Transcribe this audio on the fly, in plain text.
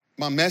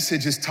My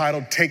message is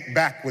titled, Take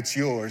Back What's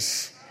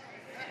Yours.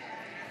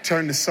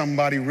 Turn to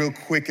somebody real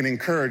quick and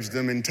encourage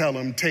them and tell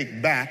them,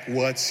 take back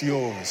what's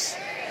yours.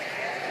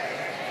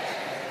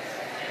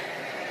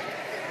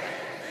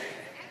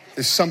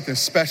 There's something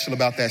special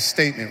about that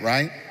statement,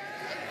 right?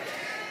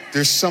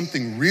 There's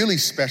something really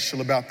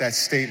special about that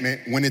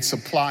statement when it's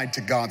applied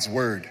to God's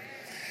word.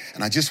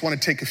 And I just want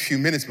to take a few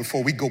minutes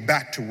before we go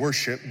back to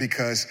worship,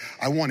 because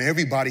I want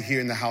everybody here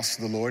in the house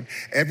of the Lord,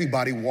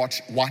 everybody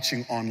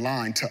watching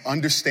online, to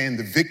understand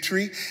the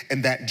victory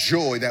and that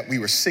joy that we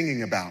were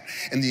singing about,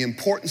 and the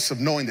importance of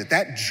knowing that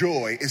that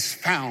joy is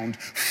found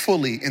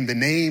fully in the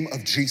name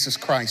of Jesus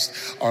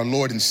Christ, our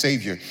Lord and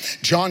Savior.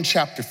 John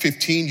chapter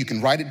 15, you can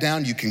write it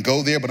down, you can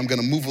go there, but I'm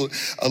going to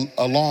move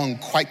along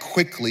quite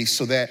quickly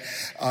so that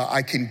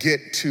I can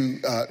get to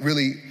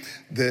really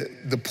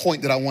the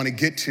point that I want to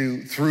get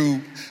to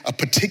through a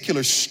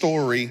particular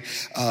story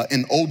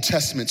in Old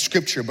Testament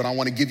scripture, but I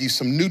want to give you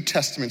some New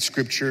Testament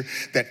scripture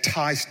that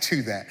ties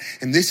to that.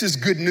 And this is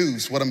good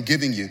news, what I'm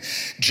giving you.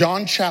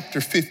 John chapter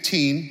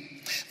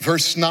 15,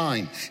 verse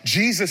 9.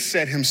 Jesus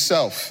said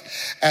himself,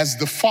 as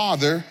the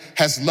Father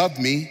has loved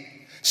me,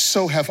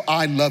 so have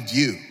I loved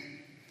you.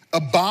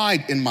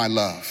 Abide in my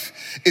love.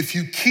 If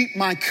you keep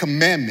my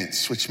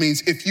commandments, which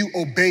means if you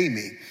obey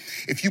me,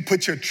 if you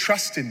put your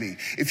trust in me,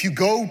 if you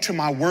go to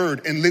my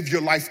word and live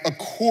your life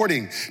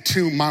according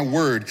to my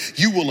word,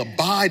 you will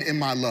abide in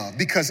my love,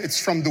 because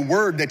it's from the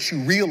word that you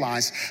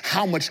realize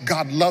how much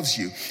God loves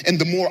you. And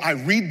the more I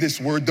read this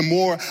word, the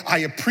more I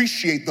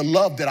appreciate the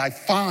love that I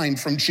find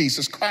from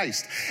Jesus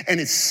Christ. And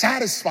it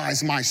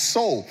satisfies my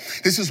soul.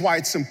 This is why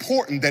it's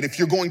important that if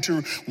you're going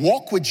to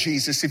walk with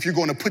Jesus, if you're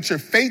going to put your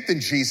faith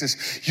in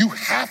Jesus, you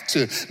have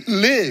to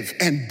live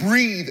and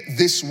breathe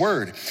this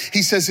word.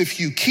 He says, if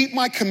you keep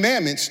my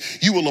commandments,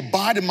 you will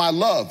abide in my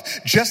love,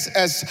 just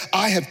as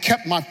I have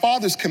kept my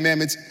Father's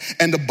commandments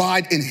and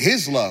abide in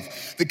his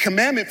love. The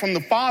commandment from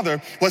the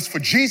Father was for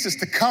Jesus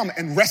to come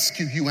and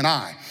rescue you and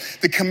I.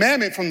 The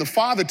commandment from the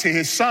Father to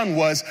his Son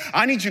was,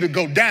 I need you to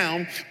go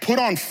down, put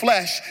on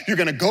flesh. You're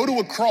going to go to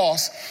a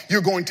cross.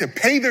 You're going to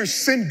pay their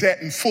sin debt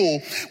in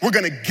full. We're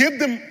going to give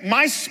them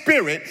my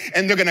spirit,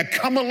 and they're going to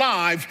come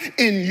alive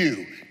in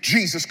you.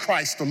 Jesus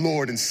Christ, the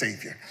Lord and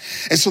Savior.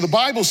 And so the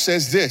Bible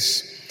says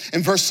this,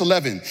 in verse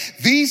 11,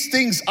 these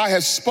things I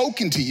have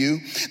spoken to you,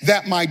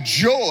 that my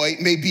joy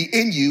may be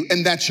in you,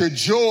 and that your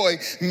joy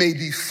may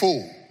be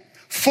full.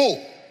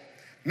 Full.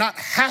 Not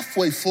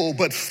halfway full,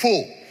 but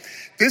full.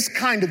 This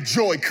kind of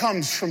joy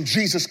comes from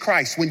Jesus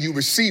Christ when you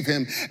receive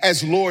him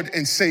as Lord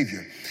and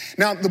Savior.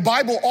 Now, the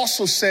Bible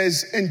also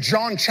says in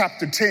John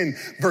chapter 10,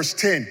 verse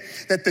 10,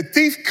 that the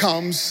thief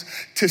comes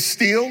to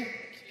steal,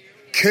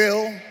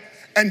 kill,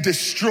 and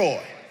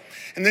destroy.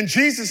 And then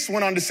Jesus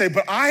went on to say,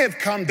 but I have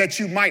come that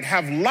you might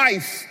have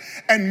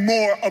life and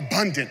more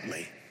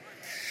abundantly.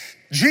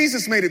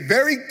 Jesus made it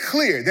very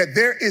clear that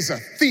there is a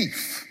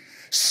thief,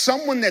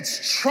 someone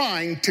that's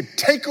trying to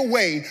take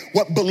away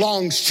what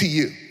belongs to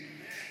you.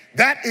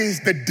 That is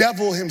the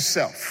devil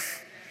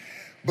himself.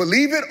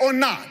 Believe it or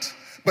not,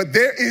 but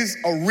there is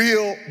a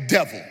real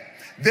devil.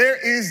 There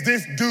is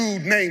this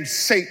dude named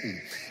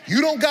Satan. You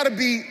don't got to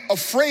be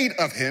afraid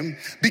of him,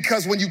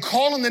 because when you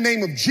call on the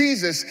name of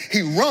Jesus,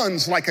 he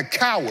runs like a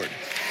coward.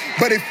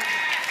 But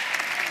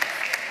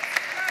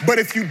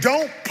if you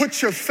don't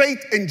put your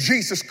faith in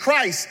Jesus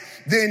Christ,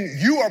 then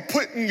you are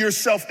putting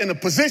yourself in a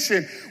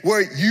position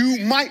where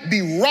you might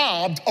be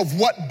robbed of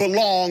what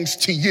belongs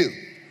to you.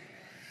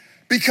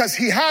 Because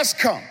he has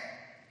come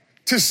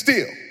to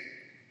steal,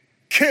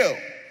 kill,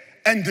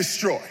 and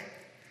destroy.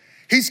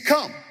 He's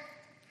come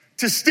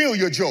to steal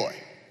your joy.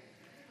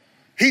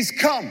 He's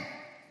come.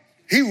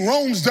 He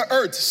roams the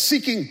earth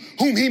seeking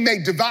whom he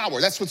may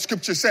devour. That's what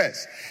scripture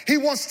says. He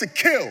wants to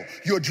kill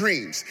your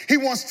dreams. He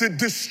wants to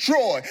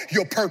destroy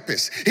your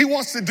purpose. He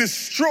wants to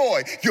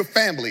destroy your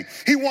family.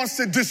 He wants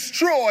to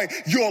destroy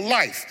your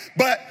life.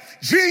 But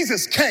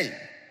Jesus came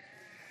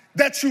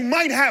that you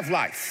might have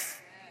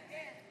life,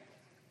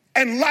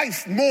 and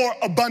life more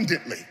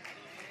abundantly.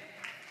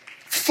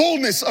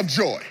 Fullness of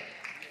joy.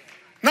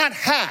 Not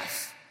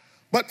half,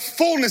 but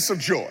fullness of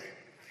joy.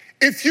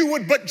 If you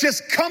would but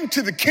just come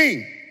to the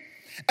King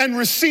and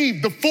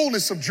receive the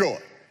fullness of joy.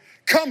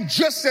 Come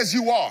just as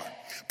you are.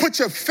 Put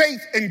your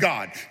faith in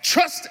God.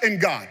 Trust in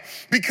God.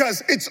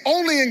 Because it's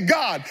only in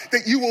God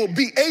that you will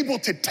be able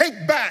to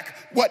take back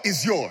what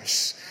is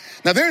yours.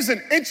 Now, there's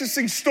an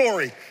interesting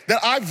story that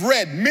I've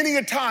read many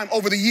a time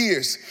over the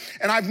years,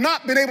 and I've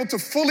not been able to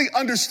fully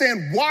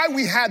understand why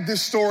we had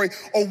this story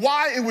or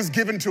why it was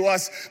given to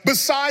us,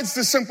 besides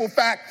the simple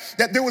fact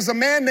that there was a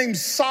man named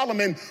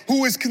Solomon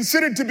who is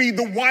considered to be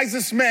the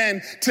wisest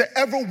man to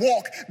ever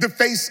walk the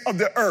face of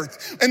the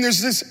earth. And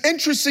there's this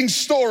interesting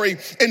story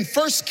in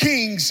 1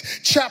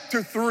 Kings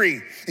chapter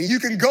 3. And you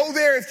can go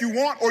there if you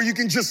want, or you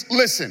can just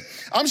listen.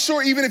 I'm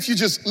sure even if you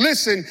just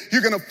listen,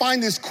 you're going to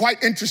find this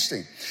quite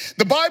interesting.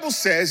 The Bible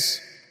says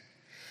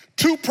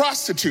 2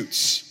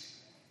 prostitutes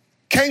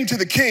came to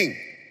the king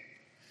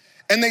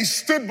and they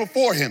stood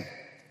before him.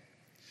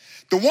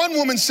 The one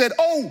woman said,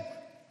 "Oh,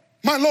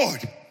 my Lord,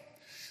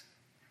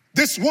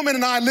 This woman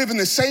and I live in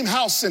the same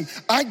house, and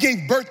I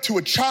gave birth to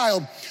a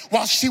child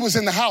while she was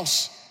in the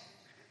house.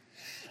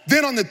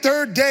 Then on the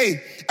third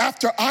day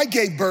after I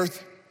gave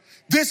birth,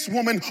 this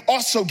woman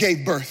also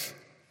gave birth.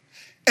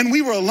 And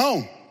we were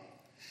alone.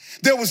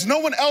 There was no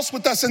one else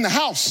with us in the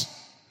house.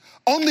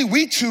 Only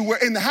we two were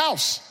in the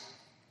house.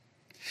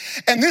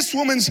 And this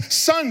woman's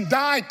son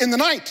died in the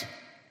night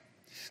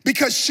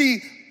because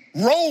she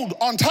rolled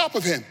on top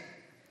of him.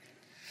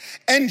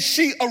 And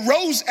she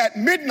arose at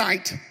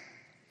midnight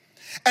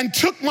and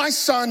took my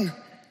son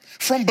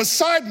from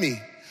beside me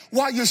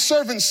while your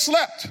servant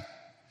slept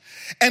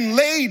and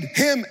laid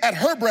him at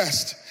her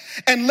breast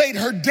and laid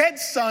her dead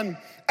son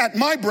at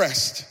my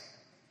breast.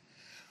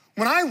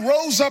 When I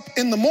rose up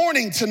in the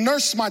morning to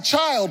nurse my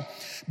child,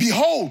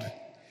 behold,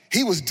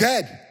 he was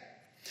dead.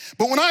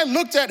 But when I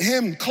looked at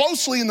him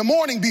closely in the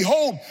morning,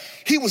 behold,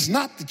 he was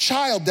not the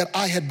child that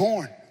I had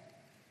born.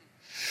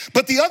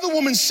 But the other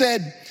woman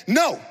said,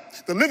 no,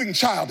 the living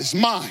child is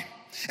mine,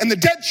 and the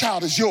dead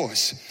child is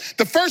yours.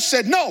 The first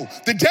said, no,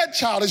 the dead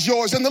child is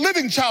yours, and the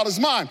living child is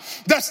mine.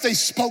 Thus they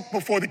spoke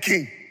before the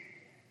king.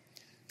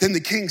 Then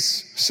the king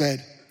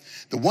said,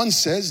 the one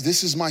says,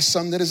 this is my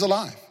son that is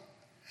alive,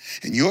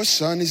 and your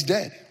son is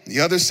dead.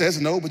 The other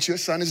says, no, but your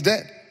son is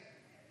dead,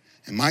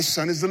 and my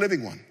son is the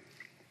living one.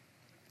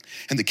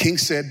 And the king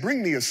said,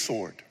 bring me a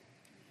sword.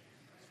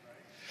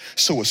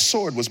 So a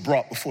sword was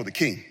brought before the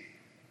king.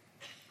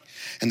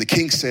 And the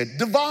king said,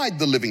 divide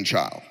the living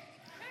child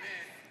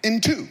in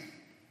two.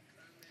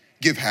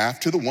 Give half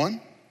to the one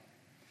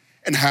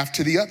and half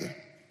to the other.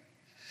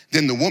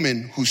 Then the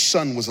woman whose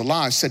son was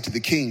alive said to the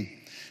king,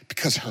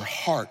 because her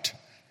heart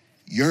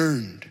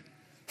yearned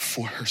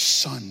for her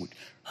son,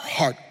 her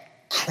heart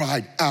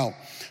cried out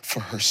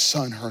for her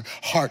son, her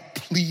heart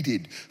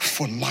pleaded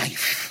for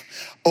life.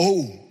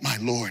 Oh, my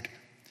Lord,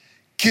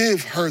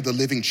 give her the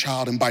living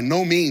child and by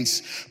no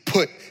means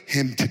put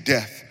him to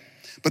death.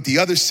 But the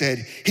other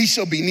said, he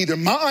shall be neither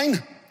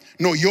mine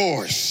nor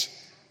yours.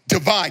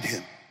 Divide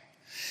him.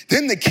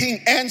 Then the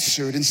king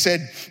answered and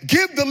said,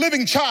 give the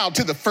living child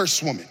to the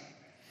first woman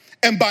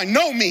and by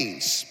no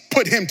means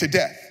put him to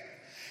death.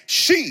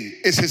 She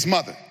is his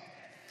mother.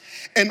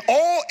 And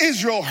all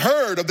Israel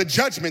heard of the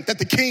judgment that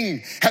the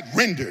king had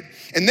rendered,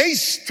 and they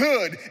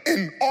stood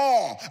in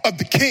awe of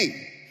the king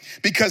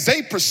because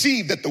they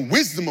perceived that the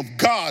wisdom of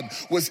God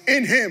was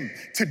in him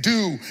to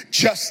do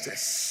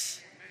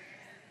justice.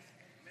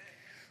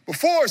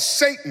 Before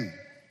Satan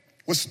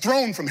was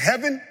thrown from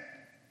heaven,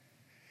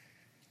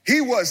 he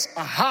was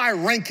a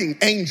high-ranking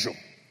angel,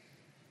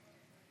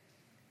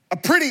 a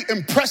pretty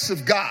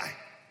impressive guy.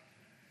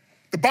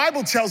 The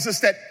Bible tells us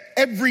that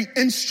every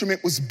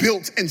instrument was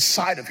built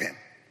inside of him.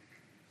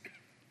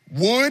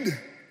 Wood,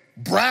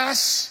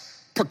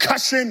 brass,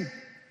 percussion.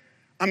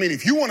 I mean,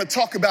 if you want to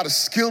talk about a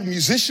skilled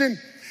musician,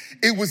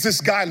 it was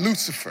this guy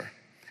Lucifer,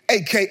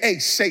 AKA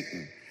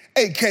Satan,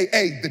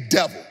 AKA the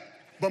devil.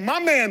 But my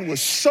man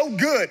was so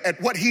good at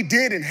what he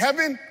did in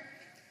heaven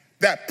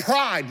that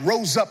pride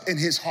rose up in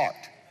his heart.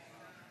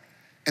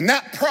 And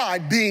that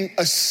pride being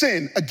a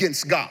sin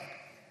against God.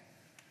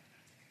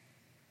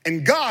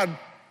 And God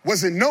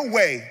was in no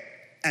way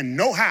and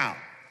no how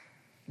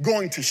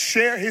going to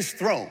share his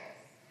throne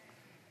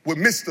with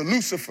Mr.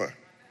 Lucifer,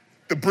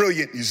 the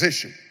brilliant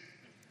musician.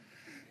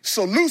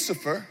 So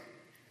Lucifer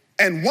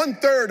and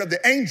 1/3 of the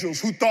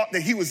angels who thought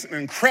that he was an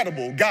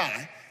incredible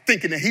guy,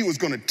 thinking that he was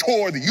going to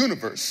tour the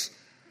universe,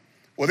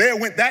 well, there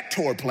went that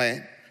tour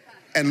plan,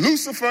 and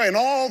Lucifer and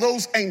all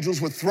those angels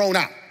were thrown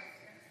out.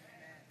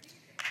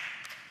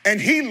 And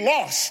he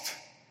lost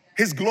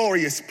his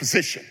glorious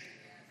position.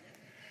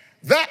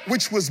 That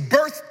which was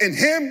birthed in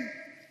him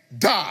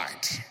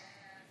died.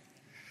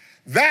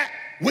 That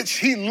which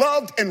he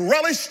loved and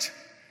relished,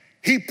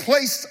 he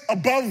placed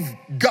above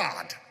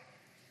God.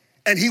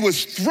 And he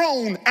was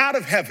thrown out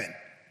of heaven.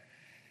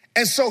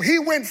 And so he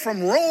went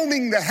from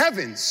roaming the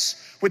heavens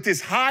with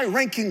this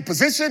high-ranking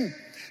position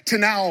to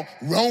now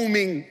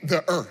roaming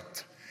the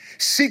earth,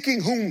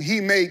 seeking whom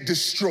he may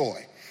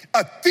destroy.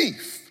 A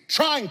thief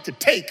trying to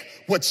take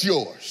what's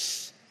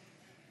yours.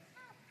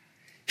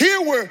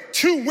 Here were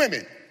two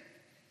women,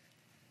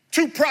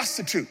 two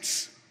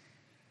prostitutes,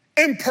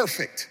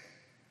 imperfect,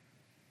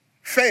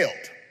 failed,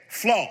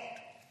 flawed.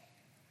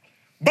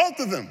 Both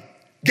of them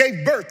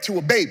gave birth to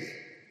a baby,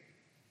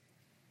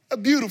 a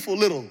beautiful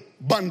little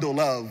bundle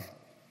of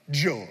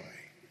joy,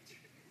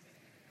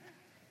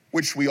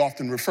 which we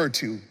often refer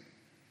to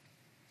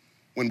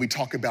when we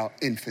talk about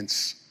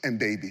infants and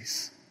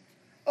babies.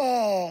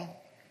 Oh,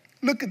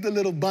 look at the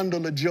little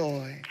bundle of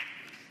joy.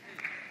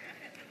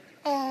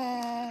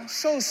 Oh,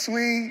 so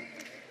sweet.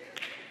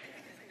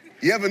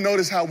 You ever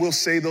notice how we'll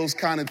say those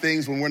kind of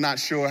things when we're not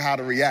sure how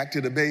to react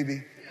to the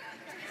baby?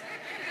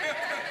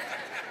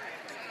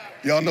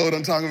 Y'all know what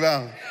I'm talking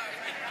about?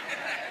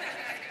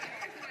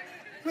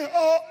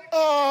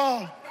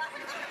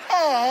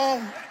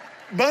 Oh,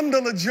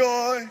 bundle of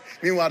joy.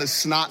 Meanwhile, the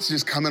snot's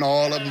just coming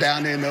all up and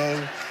down their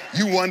nose.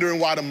 You wondering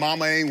why the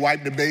mama ain't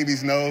wiped the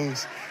baby's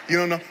nose. You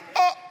don't know.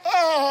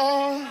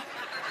 Oh,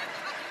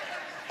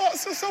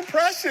 so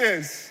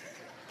precious.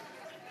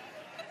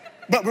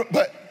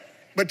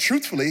 But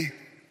truthfully,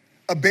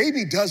 a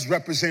baby does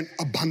represent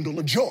a bundle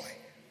of joy.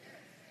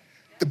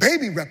 The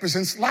baby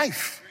represents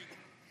life.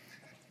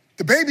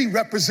 The baby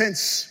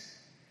represents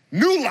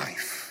new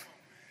life.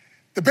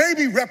 The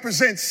baby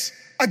represents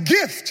a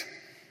gift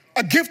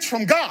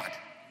from God.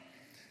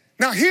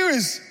 Now here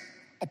is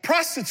a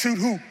prostitute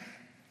who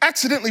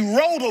accidentally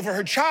rolled over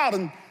her child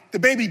and the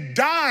baby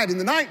died in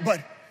the night, but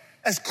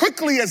as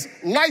quickly as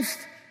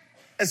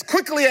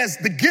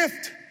the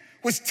gift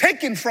was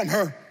taken from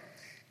her,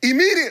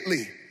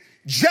 immediately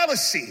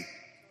jealousy,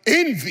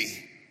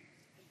 envy,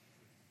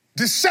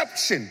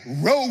 deception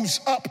rose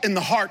up in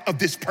the heart of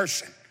this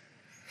person,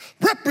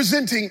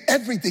 representing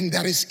everything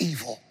that is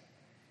evil,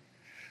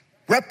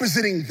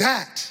 representing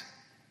that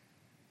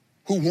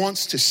who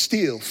wants to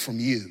steal from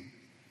you.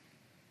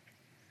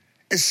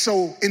 And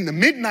so in the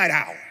midnight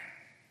hour,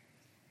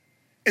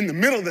 in the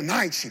middle of the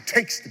night, she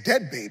takes the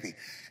dead baby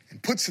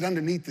and puts it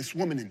underneath this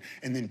woman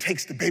and then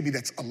takes the baby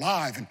that's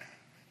alive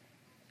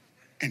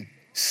and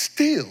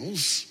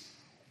steals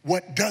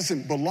what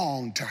doesn't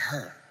belong to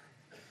her.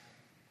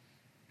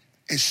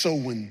 And so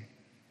when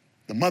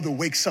the mother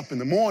wakes up in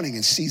the morning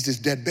and sees this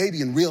dead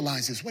baby and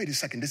realizes, wait a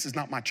second, this is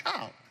not my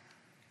child.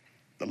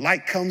 The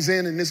light comes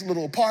in this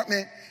little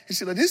apartment and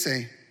she's like,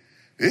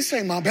 this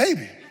ain't my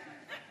baby.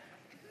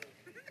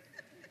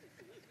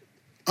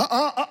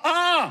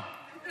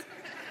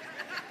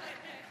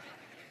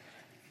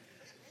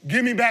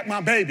 Give me back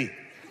my baby.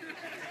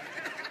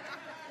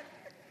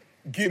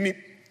 Give me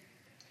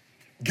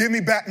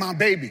back my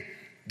baby.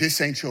 This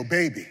ain't your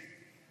baby.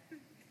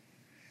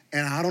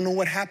 And I don't know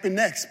what happened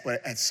next,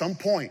 but at some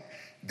point,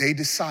 they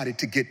decided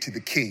to get to the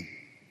king.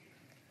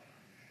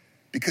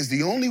 Because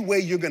the only way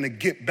you're gonna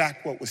get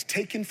back what was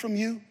taken from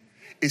you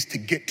is to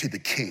get to the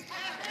king.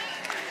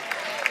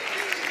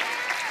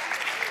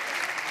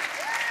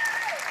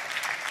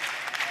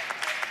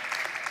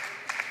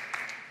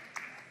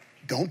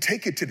 Don't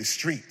take it to the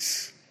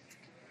streets.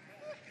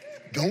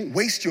 Don't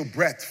waste your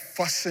breath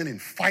fussing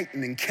and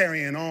fighting and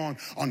carrying on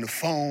the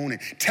phone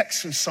and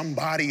texting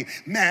somebody,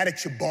 mad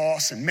at your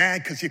boss and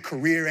mad because your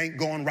career ain't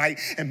going right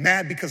and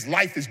mad because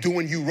life is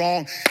doing you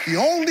wrong. The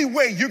only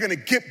way you're gonna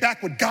get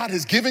back what God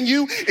has given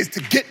you is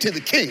to get to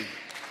the king.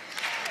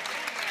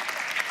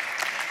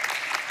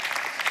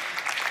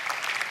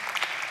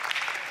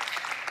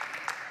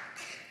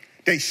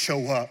 They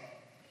show up.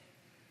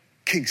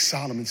 King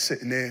Solomon's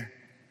sitting there.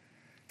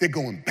 They're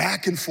going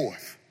back and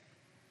forth.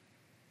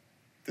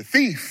 The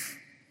thief,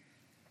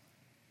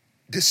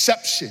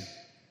 deception,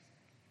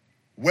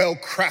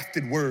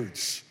 well-crafted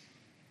words.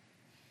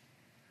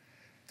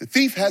 The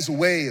thief has a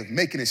way of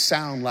making it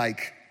sound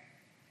like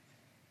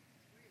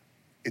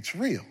it's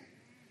real.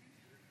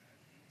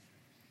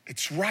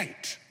 It's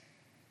right.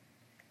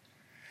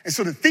 And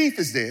so the thief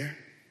is there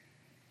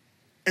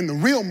and the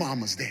real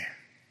mama's there.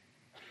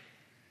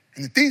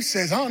 And the thief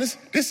says, oh,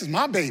 this is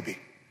my baby.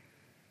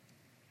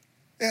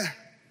 Yeah,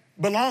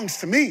 belongs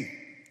to me.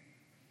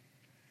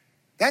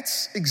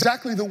 That's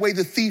exactly the way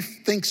the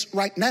thief thinks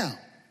right now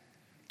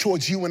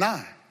towards you and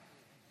I.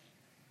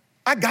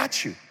 I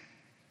got you.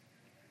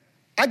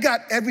 I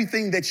got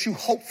everything that you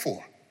hope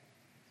for.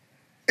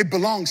 It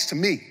belongs to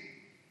me.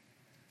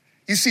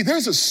 You see,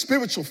 there's a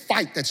spiritual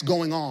fight that's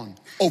going on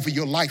over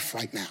your life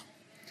right now.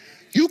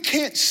 You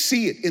can't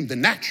see it in the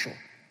natural,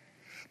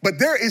 but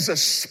there is a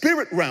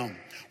spirit realm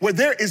where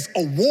there is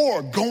a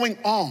war going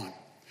on.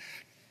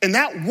 And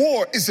that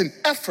war is an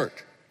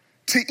effort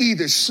to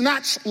either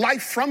snatch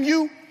life from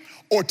you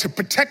or to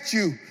protect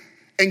you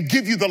and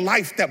give you the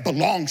life that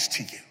belongs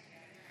to you.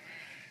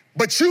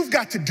 But you've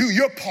got to do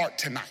your part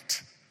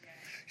tonight.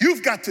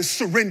 You've got to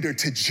surrender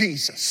to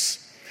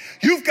Jesus.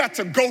 You've got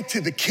to go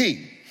to the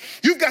King.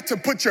 You've got to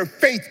put your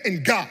faith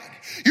in God.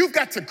 You've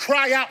got to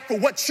cry out for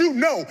what you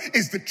know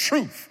is the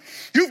truth.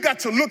 You've got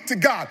to look to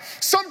God.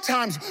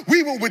 Sometimes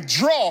we will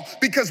withdraw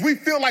because we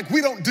feel like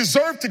we don't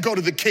deserve to go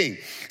to the King.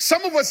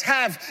 Some of us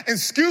have, and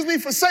excuse me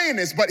for saying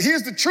this, but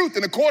here's the truth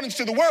in accordance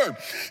to the word.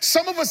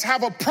 Some of us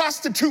have a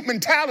prostitute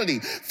mentality,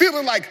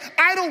 feeling like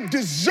I don't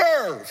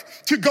deserve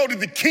to go to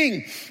the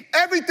King.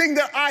 Everything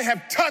that I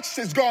have touched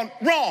has gone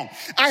wrong.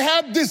 I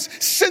have this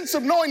sense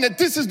of knowing that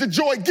this is the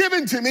joy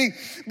given to me,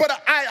 but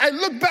I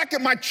look back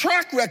at my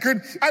track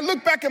record, I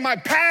look back at my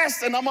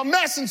past, and I'm a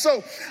mess, and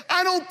so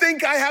I don't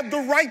think I have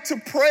the right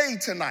to pray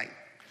tonight.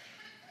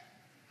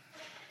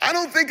 I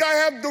don't think I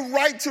have the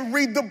right to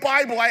read the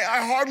Bible. I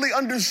hardly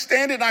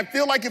understand it. I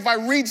feel like if I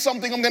read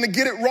something, I'm going to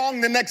get it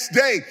wrong the next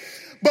day.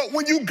 But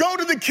when you go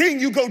to the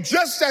King, you go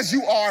just as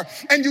you are,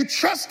 and you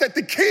trust that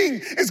the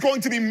King is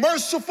going to be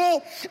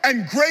merciful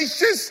and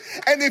gracious.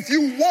 And if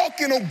you walk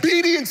in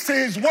obedience to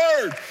his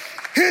word,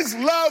 his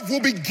love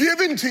will be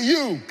given to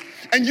you,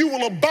 and you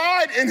will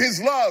abide in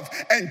his love,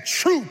 and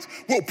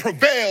truth will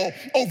prevail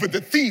over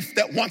the thief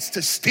that wants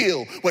to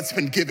steal what's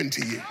been given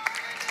to you.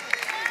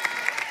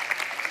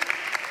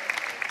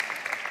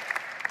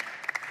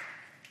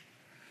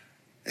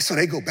 And so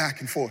they go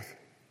back and forth.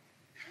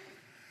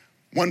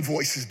 One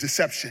voice is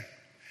deception.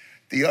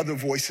 The other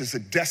voice is a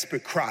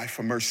desperate cry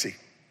for mercy.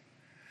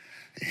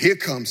 And here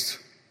comes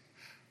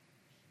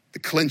the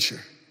clincher,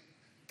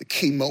 the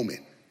key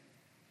moment.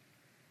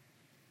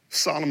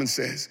 Solomon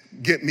says,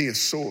 get me a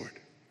sword.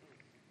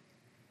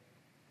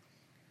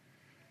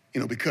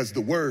 Because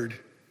the word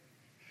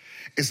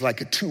is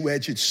like a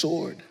two-edged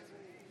sword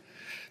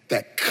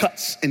that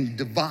cuts and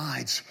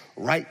divides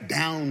right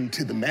down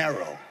to the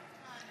marrow,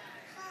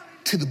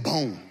 to the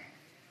bone.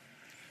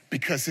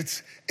 Because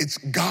it's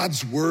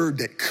God's word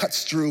that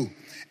cuts through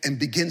and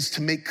begins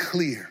to make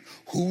clear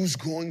who's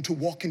going to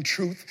walk in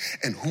truth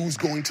and who's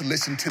going to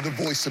listen to the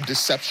voice of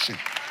deception.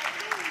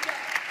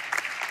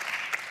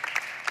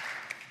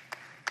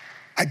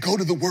 I go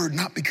to the word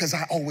not because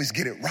I always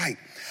get it right.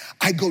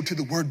 I go to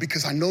the word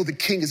because I know the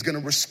king is going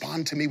to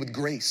respond to me with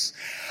grace.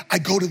 I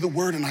go to the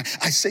word and I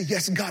say,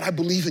 yes, God, I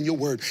believe in your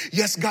word.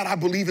 Yes, God, I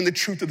believe in the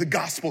truth of the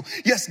gospel.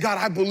 Yes, God,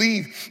 I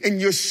believe in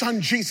your son,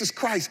 Jesus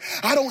Christ.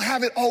 I don't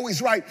have it always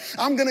right.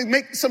 I'm going to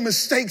make some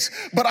mistakes,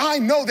 but I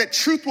know that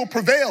truth will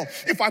prevail.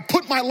 If I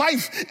put my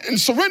life and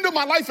surrender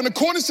my life in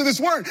accordance to this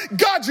word,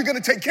 God, you're going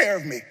to take care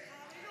of me.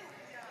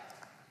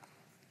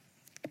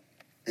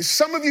 And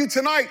some of you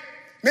tonight,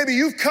 maybe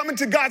you've come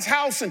into God's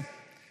house and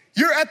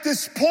you're at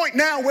this point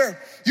now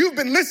where you've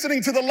been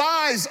listening to the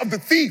lies of the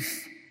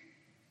thief,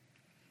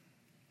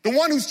 the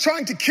one who's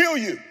trying to kill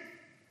you,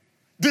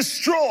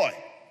 destroy,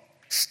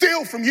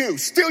 steal from you,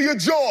 steal your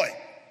joy,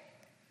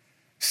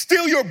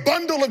 steal your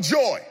bundle of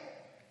joy,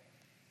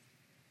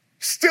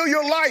 steal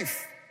your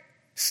life,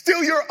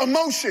 steal your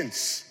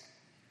emotions,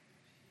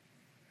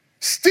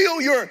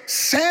 steal your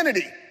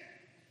sanity.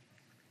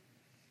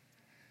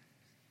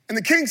 And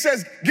the king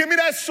says, give me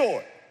that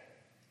sword.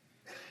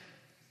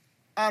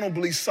 I don't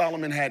believe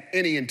Solomon had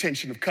any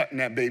intention of cutting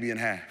that baby in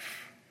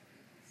half.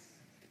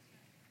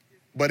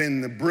 But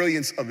in the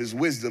brilliance of his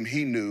wisdom,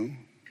 he knew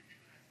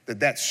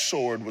that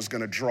sword was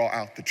going to draw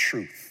out the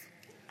truth.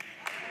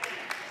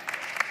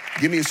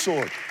 Give me a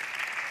sword.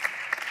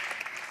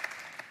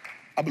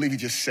 I believe he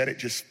just said it,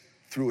 just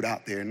threw it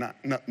out there,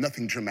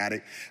 nothing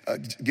dramatic.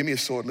 Give me a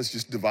sword, let's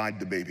just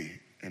divide the baby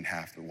in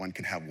half. The one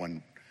can have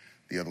one,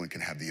 the other one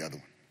can have the other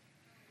one.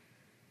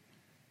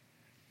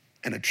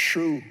 And a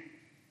true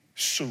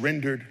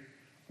surrendered,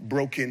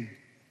 broken,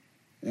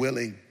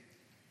 willing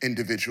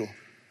individual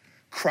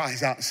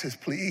cries out and says,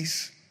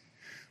 please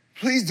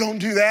don't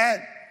do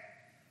that.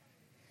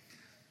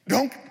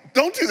 Don't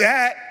do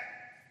that.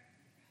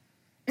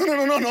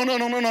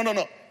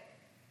 No.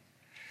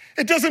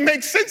 It doesn't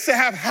make sense to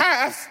have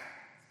half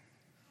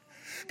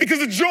because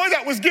the joy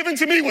that was given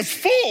to me was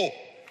full.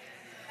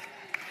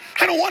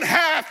 I don't want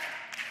half.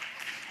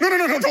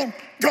 No,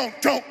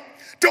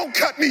 don't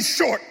cut me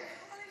short.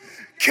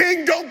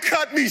 King, don't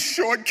cut me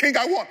short. King,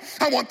 I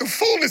want the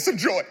fullness of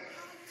joy.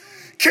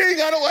 King,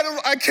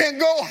 I can't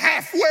go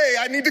halfway.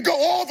 I need to go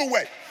all the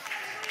way.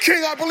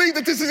 King, I believe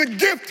that this is a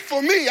gift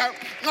for me.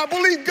 I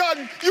believe, God,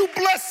 you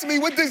blessed me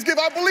with this gift.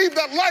 I believe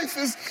that life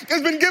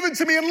has been given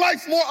to me and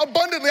life more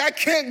abundantly. I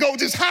can't go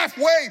just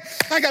halfway.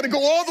 I got to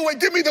go all the way.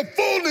 Give me the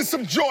fullness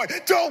of joy.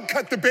 Don't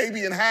cut the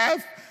baby in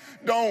half.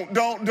 Don't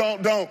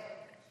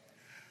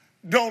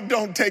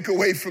take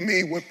away from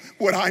me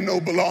what I know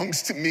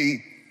belongs to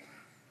me.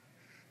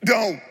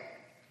 Don't.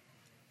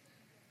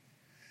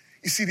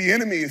 You see, the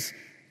enemy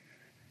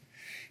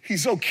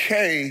he's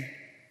okay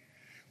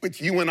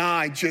with you and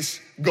I just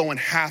going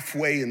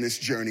halfway in this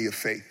journey of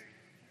faith.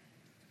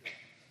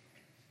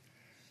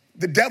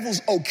 The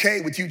devil's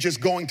okay with you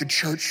just going to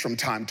church from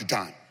time to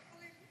time.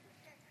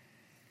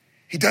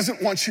 He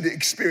doesn't want you to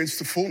experience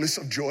the fullness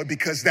of joy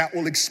because that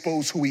will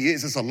expose who he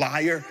is as a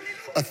liar,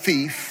 a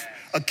thief,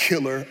 a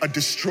killer, a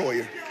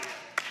destroyer.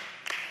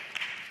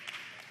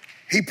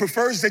 He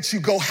prefers that you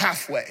go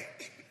halfway.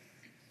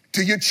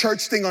 Do your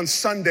church thing on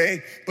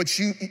Sunday, but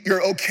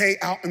you're okay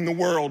out in the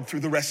world through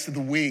the rest of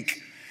the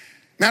week.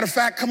 Matter of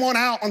fact, come on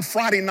out on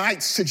Friday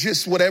nights to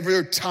just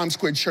whatever Times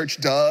Square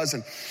Church does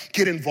and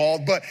get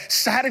involved. But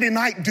Saturday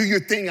night, do your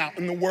thing out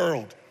in the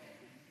world.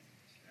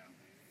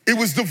 It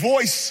was the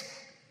voice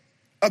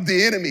of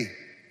the enemy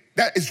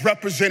that is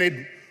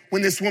represented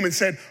when this woman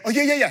said, oh,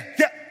 yeah,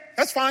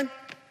 that's fine.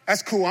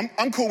 That's cool.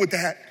 I'm cool with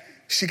that.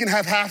 She can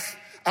have half.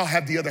 I'll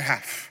have the other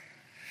half.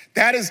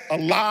 That is a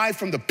lie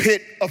from the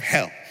pit of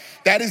hell.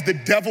 That is the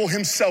devil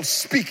himself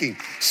speaking,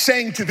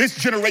 saying to this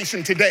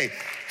generation today,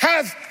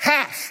 have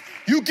half.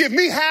 You give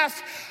me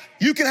half,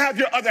 you can have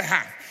your other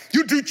half.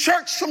 You do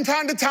church from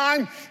time to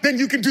time, then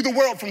you can do the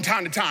world from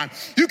time to time.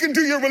 You can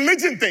do your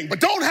religion thing, but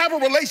don't have a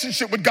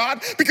relationship with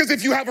God, because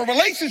if you have a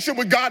relationship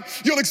with God,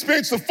 you'll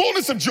experience the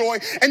fullness of joy,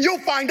 and you'll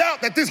find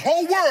out that this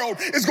whole world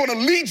is going to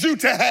lead you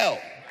to hell.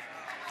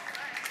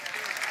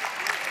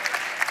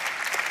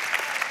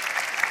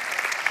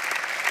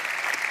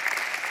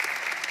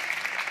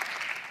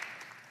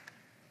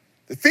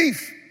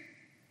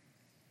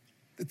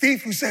 The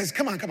thief who says,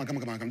 come on,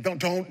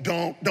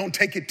 don't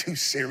take it too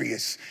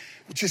serious.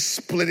 We'll just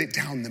split it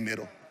down the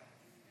middle.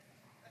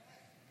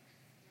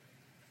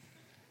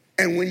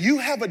 And when you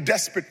have a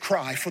desperate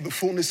cry for the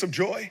fullness of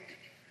joy,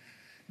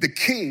 the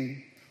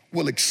king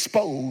will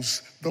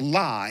expose the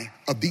lie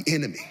of the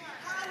enemy.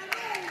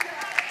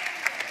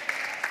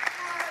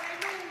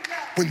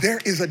 when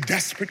there is a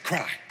desperate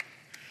cry,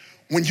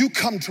 when you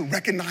come to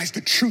recognize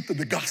the truth of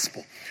the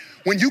gospel,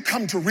 when you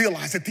come to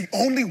realize that the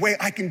only way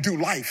I can do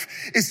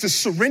life is to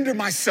surrender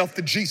myself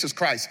to Jesus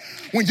Christ,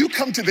 when you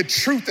come to the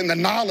truth and the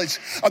knowledge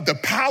of the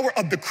power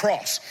of the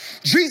cross,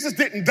 Jesus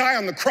didn't die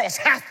on the cross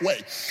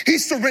halfway. He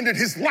surrendered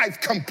his life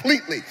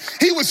completely.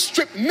 He was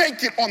stripped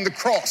naked on the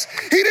cross.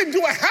 He didn't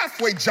do a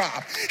halfway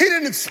job. He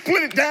didn't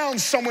split it down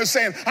somewhere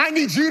saying, I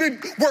need you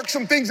to work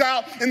some things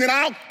out and then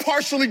I'll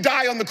partially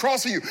die on the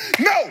cross for you.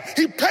 No,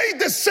 he paid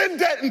the sin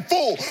debt in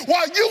full.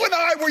 While you and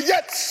I were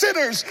yet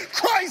sinners,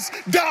 Christ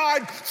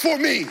died for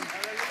me.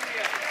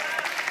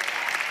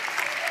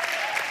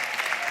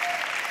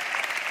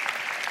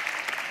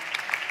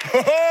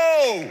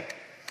 Oh,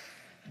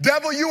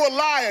 devil, you a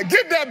liar.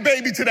 Give that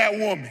baby to that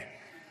woman.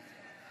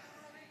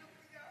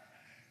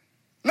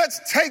 Let's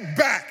take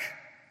back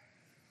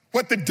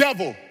what the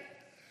devil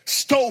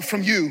stole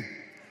from you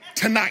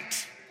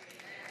tonight.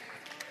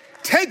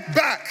 Take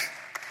back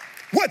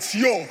what's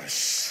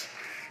yours.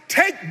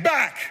 Take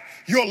back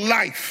your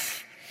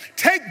life.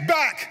 Take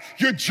back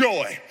your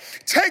joy.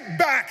 Take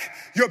back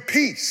your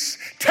peace.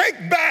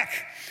 Take back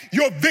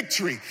your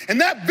victory. And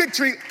that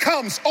victory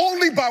comes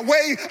only by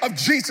way of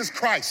Jesus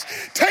Christ.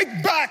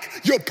 Take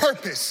back your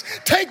purpose.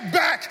 Take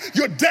back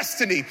your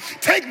destiny.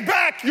 Take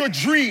back your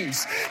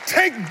dreams.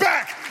 Take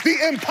back the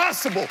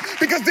impossible,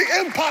 because the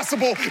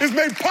impossible is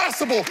made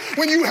possible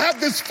when you have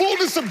this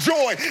fullness of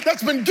joy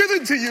that's been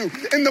given to you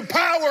in the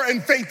power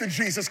and faith of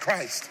Jesus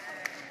Christ.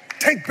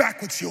 Take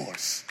back what's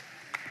yours.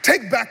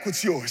 Take back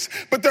what's yours.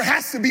 But there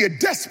has to be a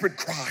desperate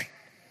cry.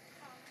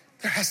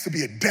 There has to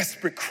be a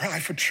desperate cry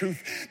for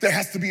truth. There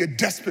has to be a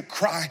desperate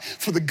cry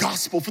for the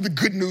gospel, for the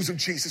good news of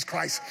Jesus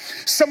Christ.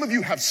 Some of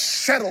you have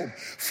settled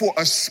for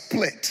a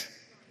split.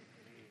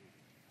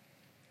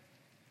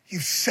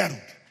 You've settled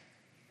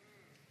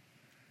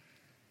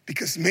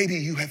because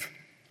maybe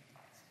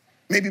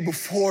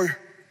before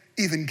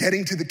even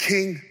getting to the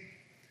King,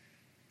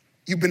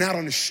 you've been out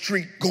on the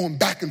street going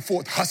back and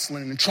forth,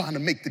 hustling and trying to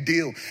make the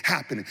deal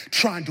happen and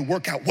trying to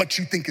work out what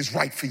you think is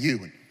right for you.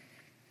 And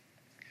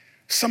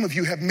some of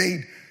you have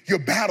made your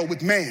battle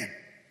with man.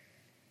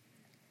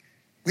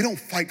 We don't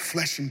fight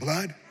flesh and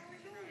blood.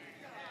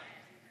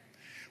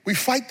 We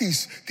fight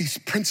these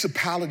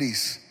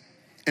principalities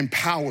and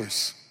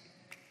powers.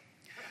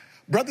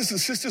 Brothers and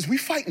sisters, we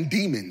fighting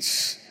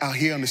demons out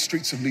here on the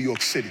streets of New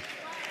York City.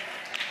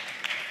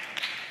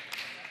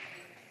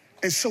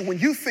 And so when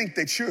you think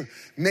that you're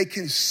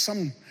making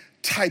some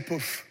type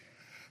of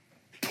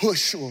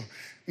push, or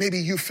maybe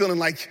you're feeling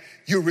like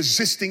you're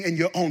resisting in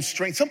your own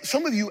strength,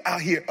 some of you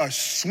out here are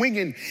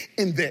swinging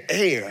in the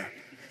air,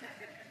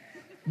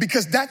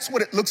 because that's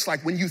what it looks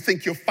like when you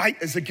think your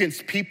fight is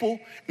against people,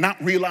 not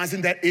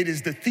realizing that it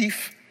is the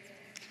thief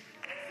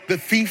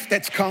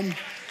that's come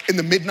in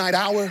the midnight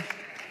hour,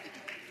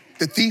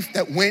 the thief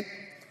that went,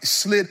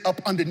 slid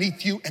up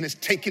underneath you and has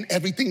taken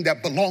everything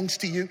that belongs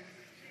to you.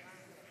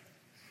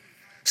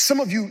 Some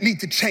of you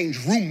need to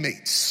change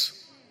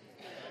roommates.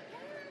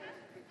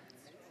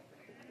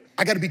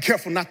 I got to be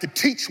careful not to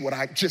teach what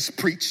I just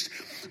preached,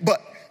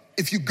 but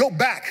if you go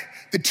back,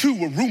 the two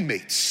were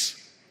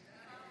roommates.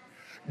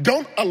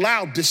 Don't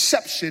allow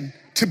deception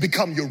to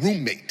become your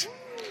roommate.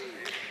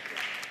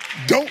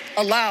 Don't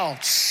allow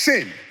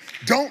sin.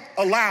 Don't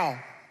allow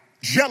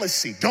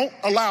jealousy. Don't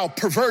allow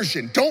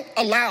perversion. Don't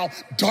allow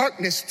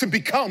darkness to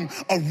become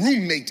a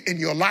roommate in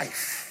your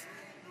life.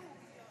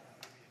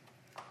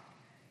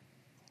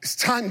 It's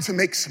time to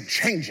make some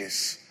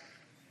changes.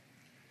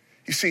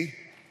 You see,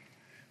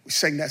 we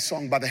sang that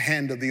song, By the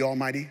Hand of the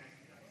Almighty.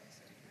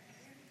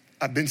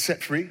 I've been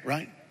set free,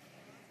 right?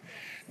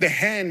 The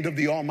hand of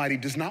the Almighty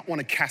does not want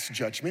to cast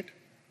judgment.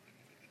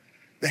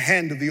 The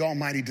hand of the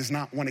Almighty does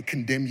not want to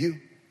condemn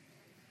you.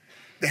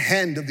 The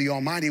hand of the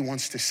Almighty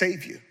wants to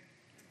save you.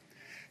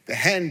 The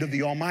hand of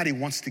the Almighty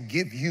wants to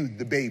give you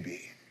the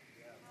baby.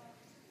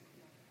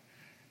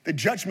 The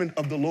judgment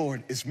of the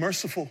Lord is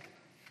merciful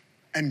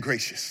and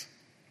gracious.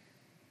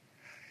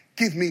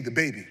 Give me the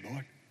baby,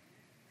 Lord.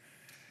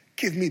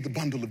 Give me the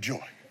bundle of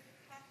joy.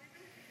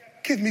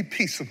 Give me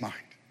peace of mind.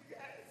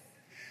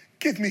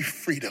 Give me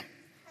freedom.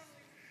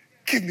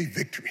 Give me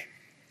victory.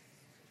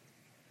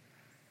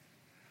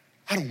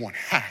 I don't want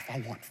half, I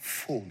want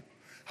full.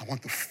 I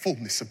want the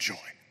fullness of joy.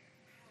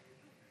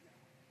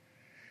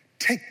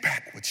 Take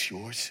back what's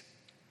yours.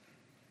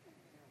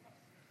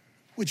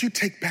 Would you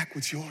take back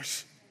what's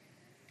yours?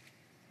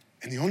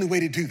 And the only way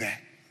to do that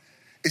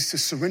is to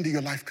surrender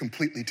your life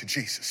completely to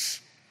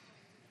Jesus.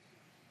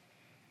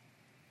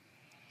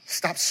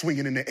 Stop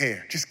swinging in the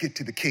air. Just get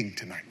to the King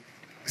tonight.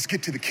 Let's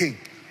get to the King.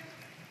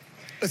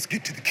 Let's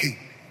get to the King.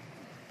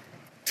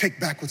 Take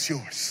back what's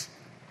yours.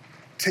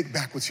 Take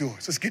back what's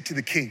yours. Let's get to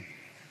the King.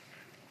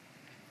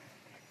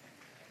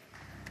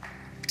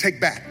 Take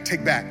back,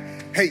 take back.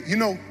 Hey,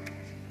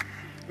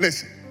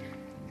 listen.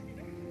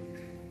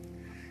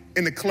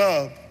 In the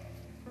club,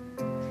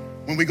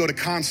 when we go to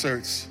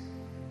concerts,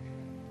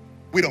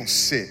 we don't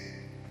sit.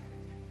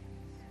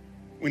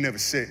 We never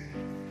sit.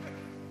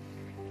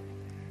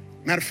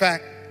 Matter of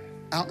fact,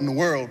 out in the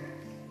world,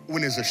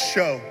 when there's a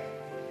show,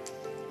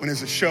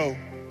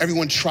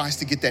 everyone tries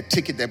to get that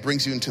ticket that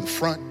brings you into the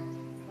front.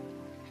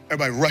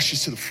 Everybody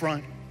rushes to the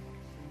front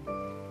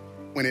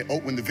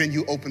when the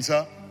venue opens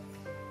up.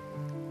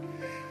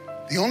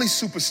 The only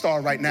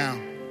superstar right now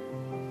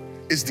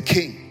is the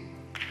King.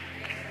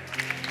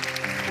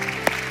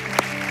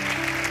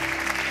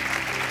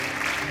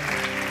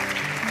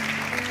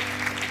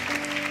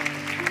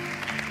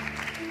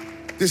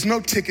 There's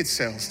no ticket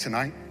sales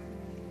tonight.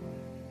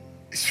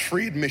 It's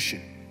free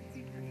admission.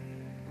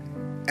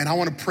 And I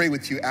want to pray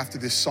with you after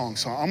this song.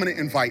 So I'm going to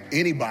invite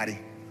anybody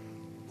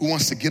who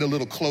wants to get a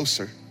little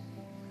closer.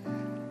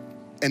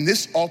 And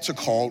this altar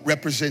call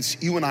represents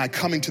you and I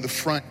coming to the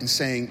front and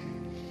saying,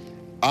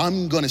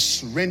 I'm going to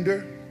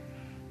surrender.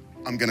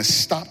 I'm going to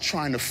stop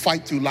trying to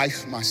fight through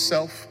life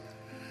myself.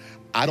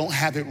 I don't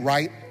have it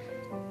right,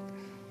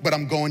 but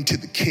I'm going to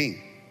the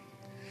King.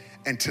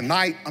 And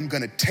tonight I'm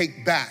going to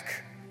take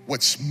back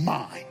what's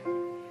mine.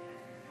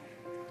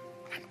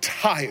 I'm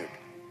tired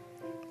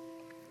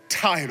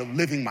of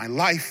living my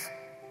life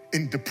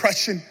in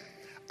depression.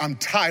 I'm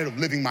tired of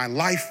living my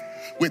life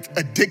with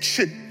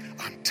addiction.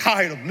 I'm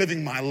tired of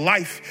living my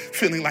life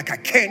feeling like I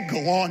can't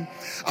go on.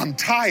 I'm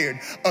tired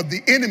of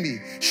the enemy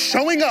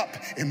showing up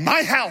in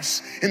my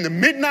house in the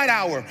midnight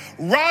hour,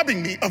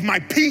 robbing me of my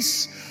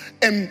peace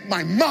and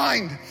my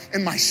mind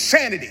and my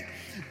sanity.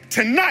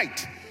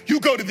 Tonight,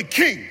 you go to the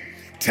King.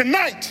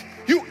 Tonight,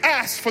 you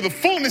ask for the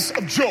fullness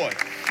of joy.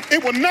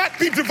 It will not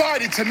be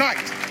divided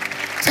tonight.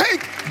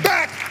 Take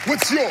back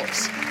what's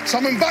yours. So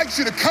I'm inviting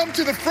you to come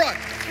to the front.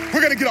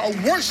 We're going to get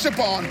our worship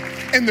on,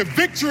 and the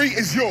victory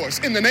is yours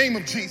in the name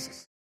of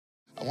Jesus.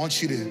 I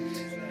want you to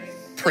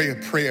pray a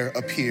prayer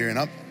up here, and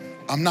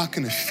I'm not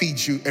going to feed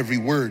you every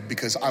word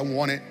because I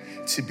want it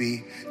to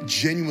be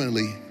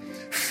genuinely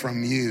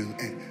from you.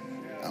 And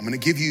I'm going to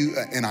give you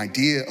an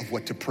idea of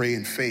what to pray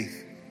in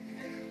faith.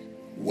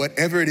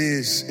 Whatever it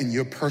is in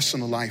your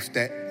personal life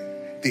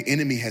that the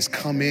enemy has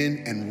come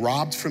in and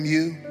robbed from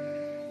you,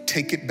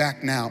 take it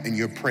back now in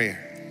your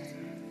prayer.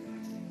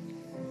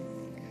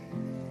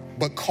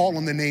 But call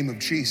on the name of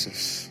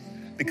Jesus,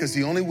 because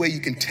the only way you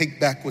can take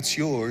back what's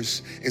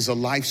yours is a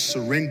life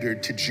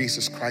surrendered to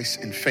Jesus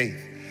Christ in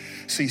faith.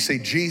 So you say,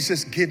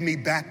 Jesus, give me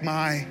back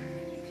my,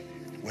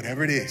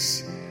 whatever it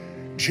is.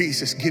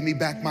 Jesus, give me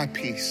back my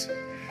peace.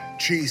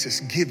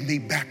 Jesus, give me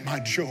back my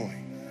joy.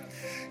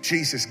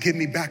 Jesus, give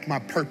me back my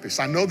purpose.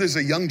 I know there's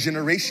a young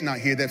generation out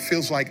here that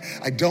feels like,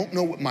 I don't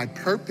know what my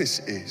purpose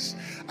is.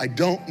 I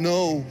don't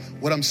know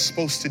what I'm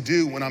supposed to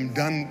do when I'm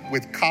done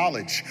with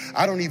college.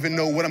 I don't even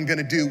know what I'm going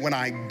to do when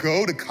I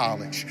go to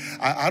college.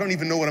 I don't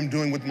even know what I'm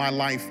doing with my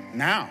life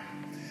now.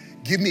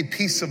 Give me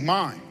peace of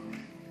mind.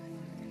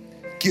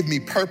 Give me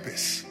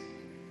purpose.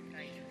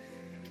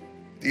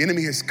 The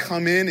enemy has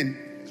come in and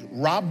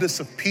robbed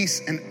us of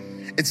peace, and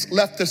it's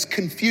left us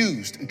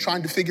confused and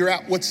trying to figure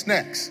out what's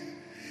next.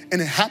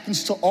 And it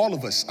happens to all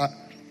of us.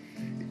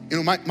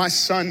 My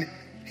son,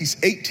 he's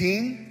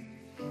 18.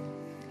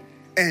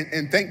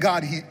 And thank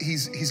God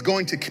he's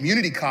going to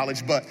community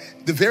college. But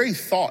the very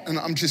thought, and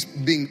I'm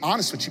just being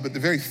honest with you, but the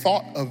very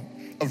thought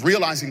of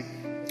realizing,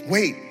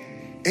 wait,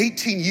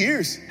 18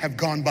 years have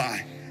gone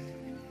by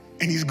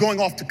and he's going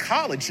off to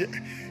college.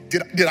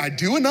 Did I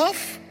do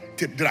enough?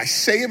 Did I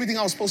say everything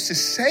I was supposed to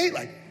say?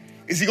 Like,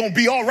 is he gonna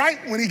be all right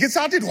when he gets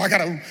out there? Do I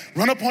gotta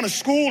run up on a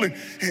school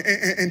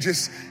and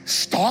just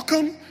stalk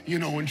him,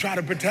 and try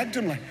to protect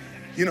him?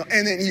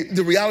 And then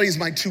the reality is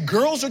my two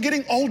girls are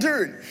getting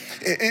older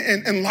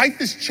and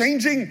life is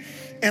changing.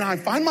 And I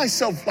find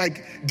myself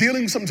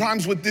dealing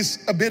sometimes with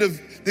a bit of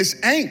this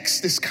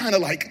angst, this kind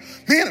of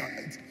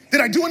man,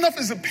 did I do enough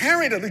as a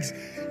parent?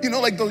 You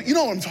know what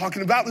I'm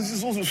talking about. This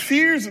is all those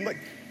fears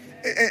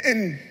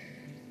and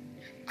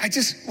I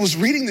just was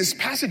reading this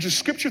passage of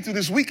scripture through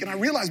this week, and I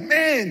realized,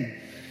 man,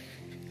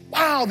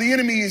 wow, the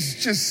enemy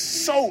is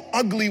just so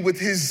ugly with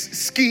his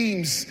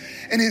schemes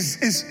and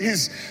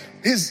his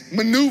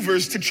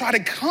maneuvers to try to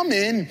come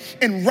in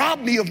and rob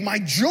me of my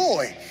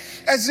joy,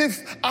 as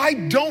if I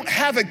don't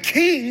have a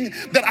king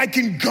that I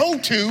can go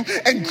to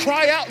and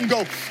cry out and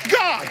go,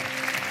 God,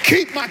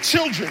 keep my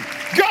children.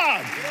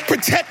 God,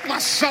 protect my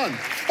son.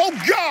 Oh,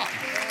 God,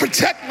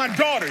 protect my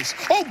daughters.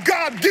 Oh,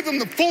 God, give them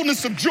the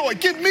fullness of joy.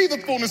 Give me the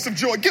fullness of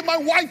joy. Give my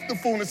wife the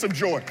fullness of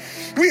joy.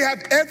 We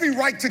have every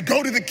right to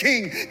go to the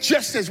King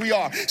just as we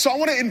are. So I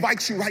want to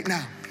invite you right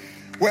now,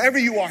 wherever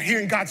you are here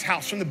in God's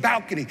house, from the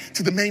balcony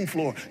to the main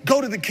floor,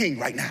 go to the King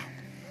right now.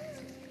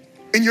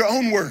 In your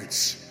own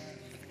words,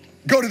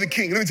 go to the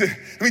King. Let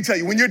me tell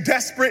you, when you're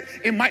desperate,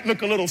 it might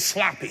look a little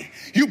sloppy.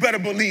 You better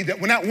believe that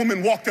when that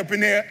woman walked up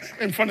in there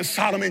in front of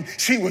Solomon,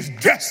 she was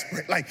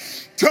desperate.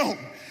 Don't.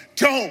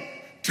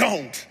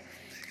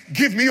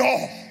 Give me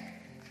all.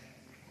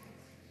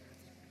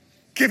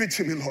 Give it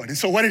to me, Lord. And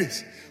so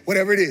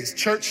whatever it is,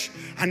 church,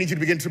 I need you to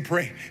begin to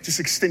pray. Just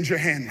extend your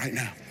hand right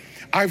now.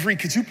 Ivory,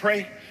 could you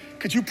pray?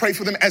 Could you pray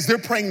for them as they're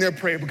praying their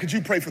prayer? But could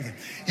you pray for them?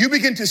 You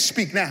begin to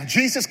speak now.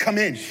 Jesus, come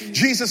in.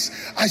 Jesus,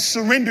 I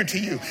surrender to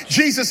you.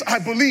 Jesus, I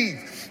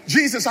believe.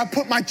 Jesus, I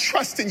put my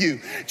trust in you.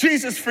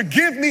 Jesus,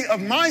 forgive me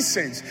of my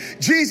sins.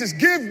 Jesus,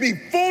 give me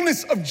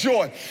fullness of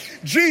joy.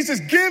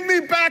 Jesus, give me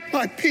back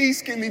my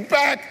peace. Give me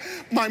back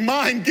my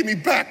mind. Give me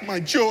back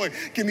my joy.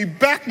 Give me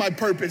back my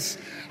purpose.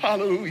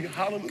 Hallelujah,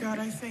 hallelujah. God,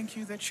 I thank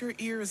you that your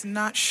ear is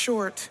not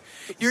short.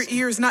 Your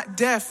ear is not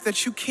deaf,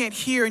 that you can't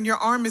hear, and your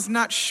arm is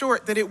not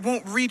short, that it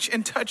won't reach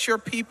and touch your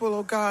people,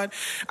 oh God.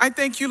 I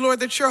thank you,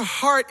 Lord, that your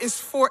heart is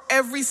for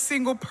every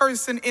single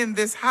person in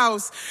this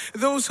house.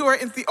 Those who are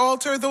at the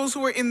altar, those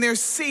who are in their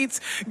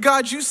seats.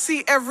 God, you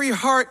see every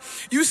heart.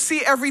 You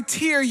see every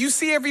tear. You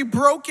see every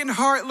broken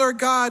heart, Lord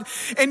God.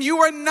 And you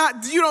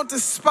don't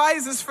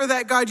despise us for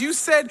that, God. You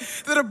said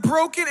that a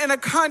broken and a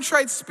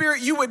contrite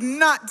spirit you would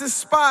not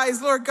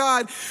despise, Lord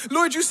God.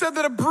 Lord, you said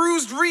that a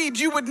bruised reed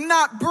you would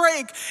not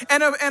break,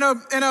 and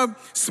a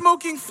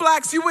smoking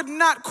flax you would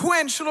not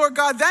quench, Lord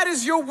God. That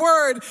is your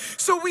word.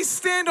 So we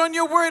stand on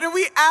your word and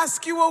we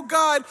ask you, oh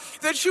God,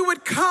 that you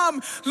would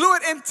come,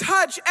 Lord, and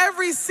touch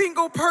every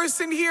single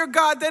person here,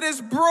 God, that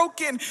is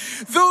broken.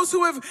 Those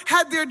who have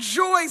had their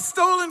joy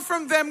stolen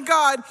from them,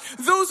 God.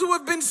 Those who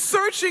have been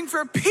searching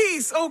for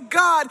peace, oh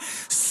God,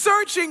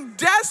 searching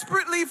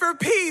desperately for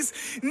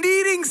peace,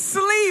 needing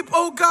sleep,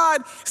 oh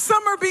God.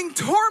 Some are being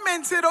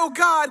tormented, oh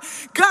God.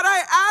 God,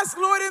 I ask,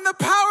 Lord, in the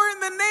power in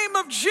the name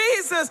of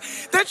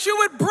Jesus, that you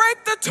would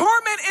break the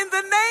torment in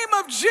the name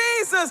of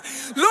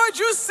Jesus. Lord,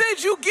 you said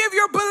you give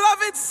your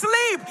beloved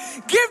sleep.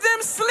 Give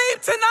them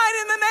sleep tonight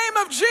in the name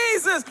of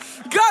Jesus.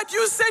 God,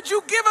 you said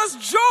you give us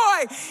joy.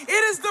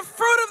 It is the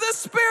fruit of the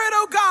Spirit,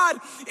 oh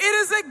God. It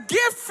is a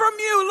gift from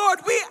you, Lord.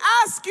 We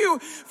ask you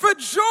for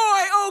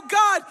joy, oh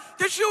God,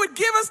 that you would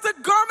give us the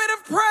garment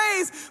of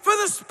praise for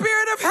the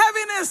spirit of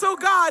heaviness, oh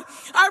God.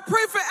 I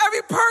pray for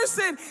every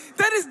person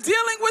that is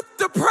dealing with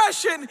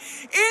depression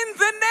in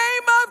the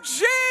name of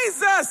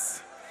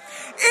Jesus.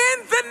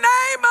 In the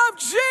name of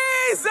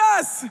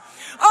Jesus.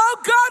 Oh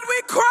God,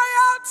 we cry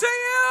out to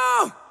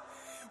you.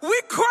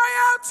 We cry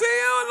out to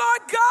you,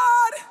 Lord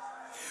God.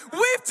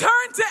 We've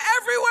turned to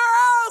everywhere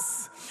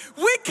else.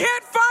 We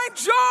can't find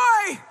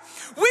joy.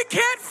 We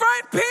can't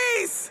find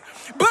peace.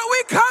 But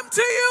we come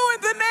to you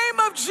in the name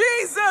of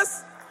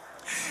Jesus.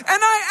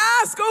 And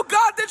I ask, oh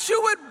God, that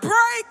you would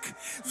break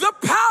the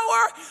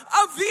power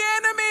of the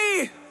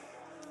enemy.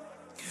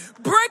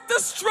 Break the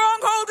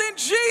stronghold in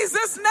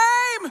Jesus'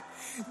 name.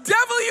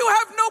 Devil, you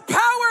have no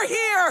power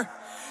here.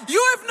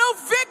 You have no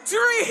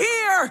victory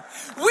here.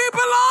 We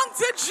belong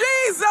to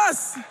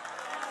Jesus,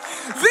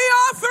 the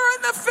author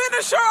and the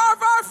finisher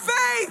of our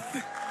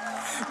faith.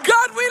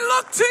 God, we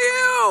look to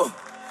you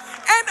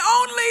and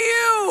only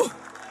you.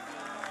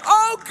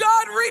 Oh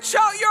God, reach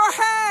out your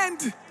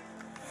hand.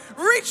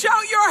 Reach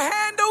out your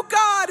hand, oh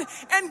God,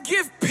 and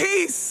give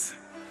peace.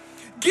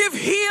 Give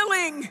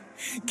healing.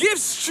 Give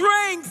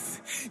strength.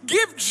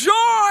 Give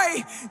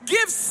joy.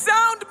 Give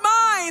sound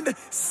mind,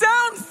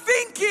 sound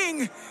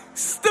thinking,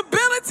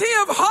 stability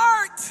of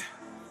heart.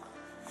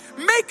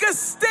 Make us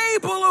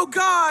stable, oh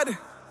God,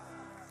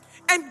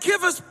 and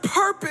give us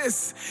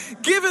purpose.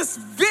 Give us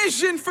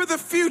vision for the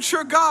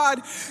future,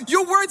 God.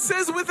 Your word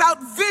says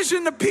without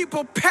vision the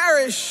people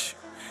perish.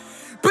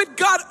 But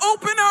God,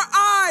 open our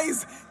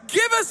eyes.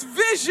 Give us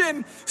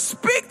vision.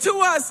 Speak to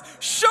us.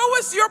 Show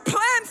us your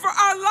plan for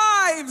our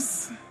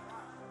lives.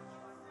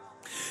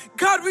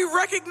 God, we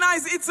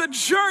recognize it's a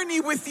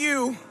journey with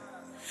you.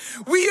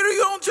 You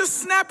don't just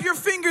snap your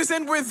fingers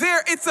and we're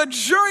there. It's a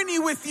journey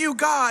with you,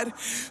 God.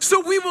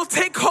 So we will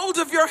take hold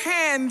of your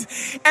hand.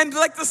 And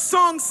like the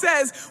song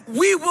says,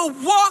 we will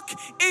walk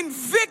in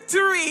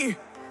victory.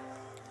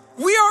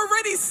 We are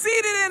already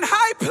seated in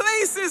high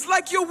places,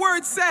 like your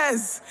word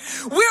says.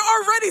 We're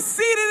already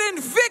seated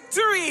in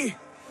victory.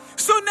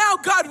 So now,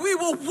 God, we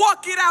will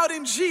walk it out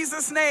in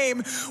Jesus'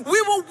 name.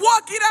 We will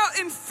walk it out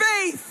in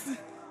faith.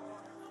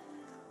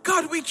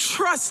 God, we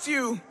trust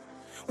you.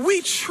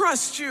 We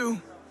trust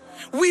you.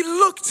 We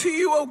look to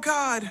you, oh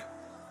God.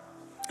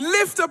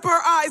 Lift up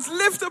our eyes,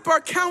 lift up our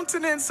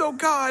countenance, oh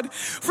God,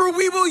 for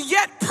we will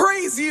yet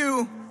praise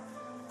you.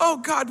 Oh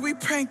God, we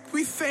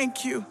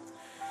thank you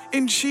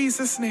in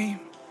Jesus' name.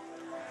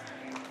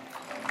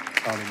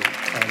 Hallelujah.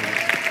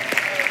 Hallelujah.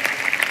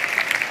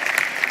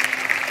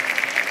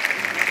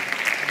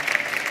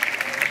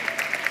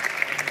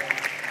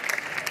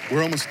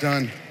 We're almost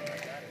done.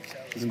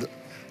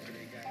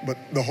 But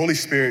the Holy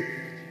Spirit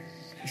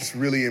just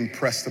really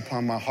impressed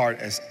upon my heart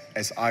as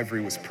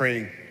Ivory was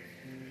praying.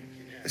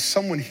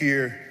 Someone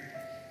here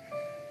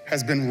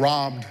has been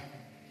robbed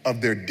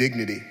of their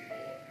dignity.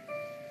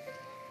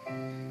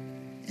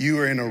 You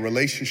are in a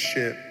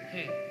relationship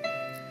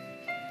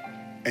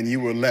and you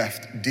were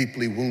left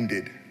deeply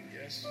wounded,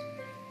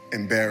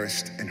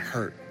 embarrassed, and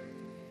hurt.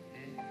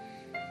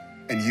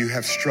 And you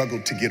have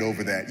struggled to get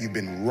over that. You've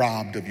been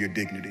robbed of your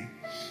dignity.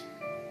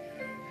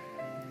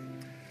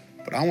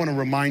 But I want to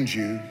remind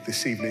you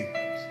this evening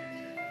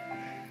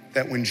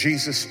that when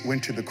Jesus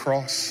went to the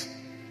cross,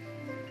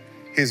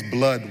 his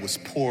blood was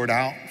poured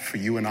out for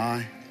you and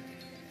I.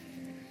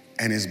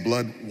 and his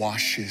blood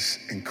washes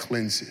and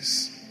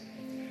cleanses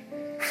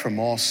from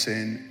all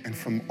sin and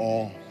from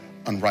all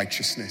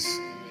unrighteousness.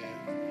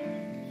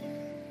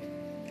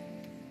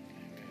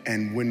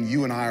 And when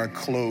you and I are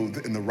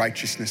clothed in the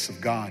righteousness of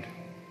God,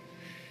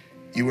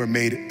 you are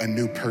made a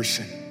new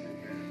person.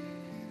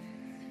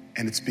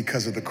 And it's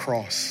because of the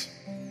cross.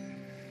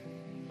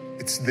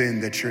 It's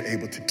then that you're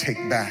able to take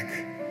back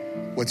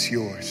what's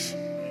yours.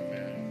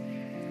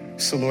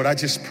 So Lord, I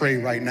just pray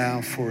right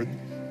now for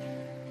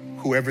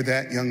whoever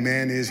that young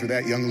man is or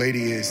that young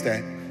lady is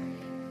that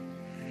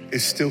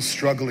is still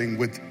struggling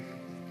with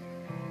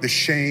the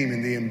shame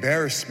and the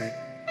embarrassment.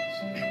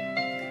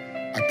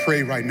 I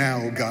pray right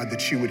now, oh God,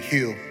 that you would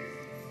heal.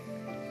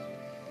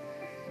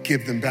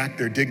 Give them back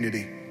their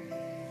dignity.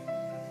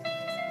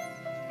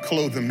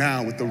 Clothe them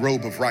now with the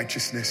robe of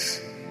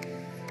righteousness.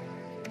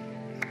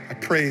 I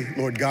pray,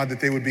 Lord God, that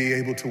they would be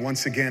able to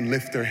once again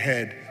lift their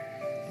head.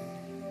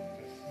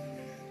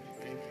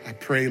 I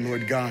pray,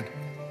 Lord God,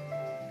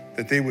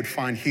 that they would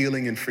find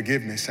healing and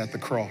forgiveness at the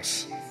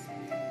cross.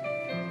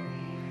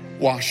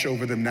 Wash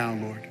over them now,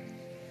 Lord,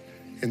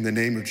 in the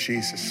name of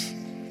Jesus.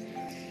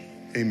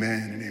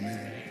 Amen and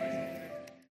amen.